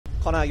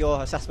Connor,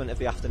 your assessment of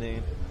the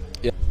afternoon?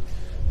 Yeah,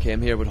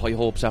 came here with high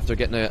hopes after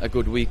getting a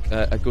good week,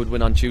 a good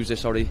win on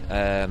Tuesday,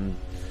 and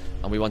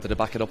we wanted to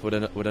back it up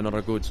with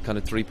another good kind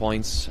of 3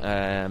 points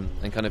and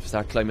kind of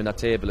start climbing that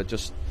table. It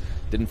just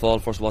didn't fall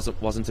for us,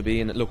 wasn't to be.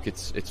 And look,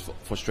 it's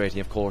frustrating,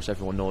 of course,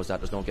 everyone knows that,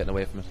 there's no getting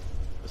away from it.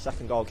 The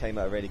second goal came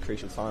at a really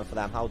crucial time for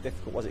them. How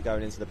difficult was it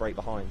going into the break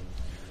behind?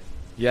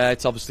 Yeah,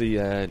 it's obviously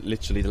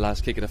literally the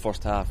last kick of the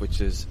first half, which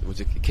was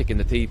a kick in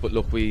the teeth. But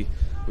look, we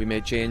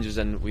made changes,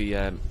 and we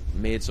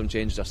made some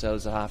changes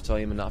ourselves at half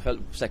time, and I felt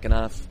second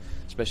half,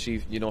 especially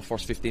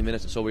first 15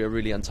 minutes or so, we were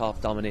really on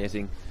top,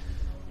 dominating.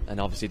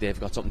 And obviously they've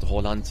got something to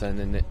hold on to, and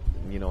then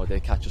they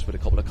catch us with a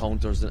couple of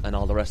counters and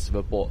all the rest of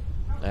it. But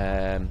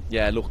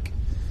yeah, look,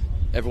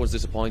 everyone's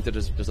disappointed.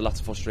 There's lots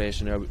of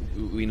frustration there.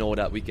 We know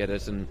that, we get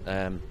it,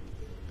 and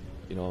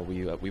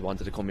we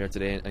wanted to come here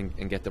today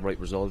and get the right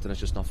result, and it's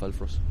just not fell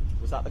for us.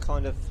 Was that the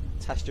kind of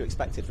test you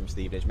expected from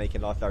Stevenage, making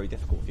life very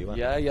difficult for you?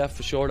 Yeah,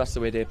 for sure. That's the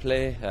way they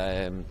play.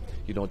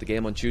 The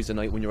game on Tuesday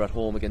night when you're at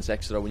home against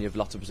Exeter, when you have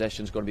lots of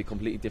possession, is going to be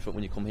completely different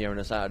when you come here on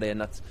a Saturday,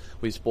 and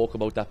we spoke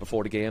about that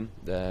before the game.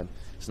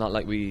 It's not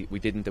like we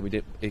didn't, and we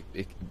did.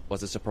 It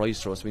was a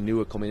surprise for us. We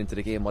knew it coming into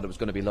the game what it was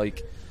going to be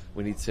like.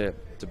 We need to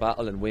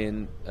battle and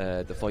win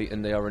the fight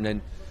in there, and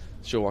then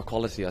show our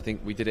quality. I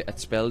think we did it at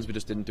spells, we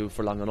just didn't do it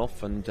for long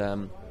enough,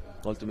 and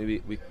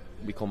ultimately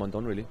we come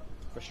undone, really.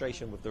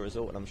 Frustration with the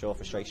result, and I'm sure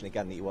frustration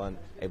again that you weren't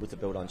able to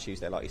build on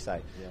Tuesday, like you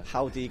say. Yeah.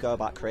 How do you go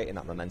about creating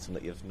that momentum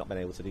that you've not been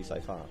able to do so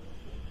far?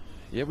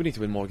 Yeah, we need to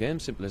win more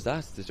games, simple as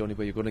that. That's the only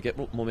way you're going to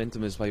get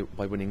momentum, is by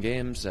winning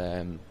games.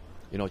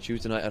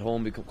 Tuesday night at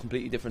home will be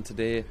completely different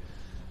today.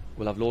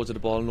 We'll have loads of the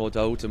ball, no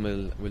doubt,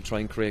 and we'll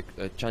try and create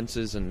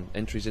chances and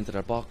entries into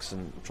their box,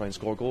 and try and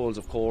score goals,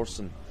 of course.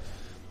 And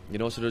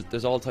so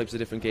there's all types of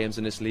different games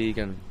in this league,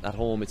 and at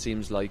home it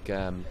seems like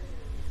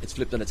it's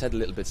flipped on its head a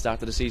little bit.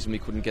 Start of the season we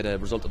couldn't get a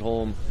result at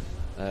home.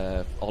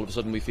 All of a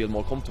sudden we feel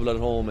more comfortable at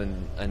home,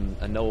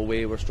 and now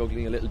away we're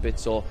struggling a little bit.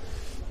 So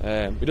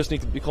we just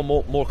need to become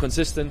more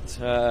consistent,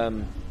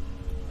 and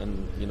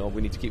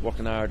we need to keep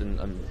working hard, and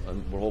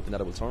we're hoping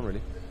that it will turn,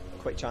 really.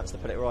 Quick chance to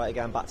put it right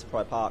again, back to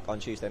Pride Park on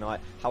Tuesday night.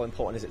 How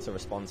important is it to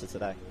respond to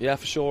today? Yeah,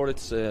 for sure.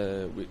 It's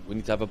we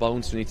need to have a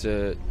bounce. We need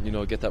to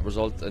get that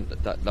result, and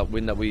that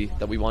win that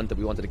we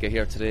wanted to get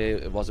here today.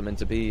 It wasn't meant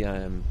to be,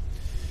 and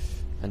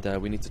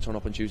we need to turn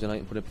up on Tuesday night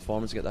and put in a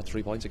performance to get that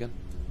 3 points again.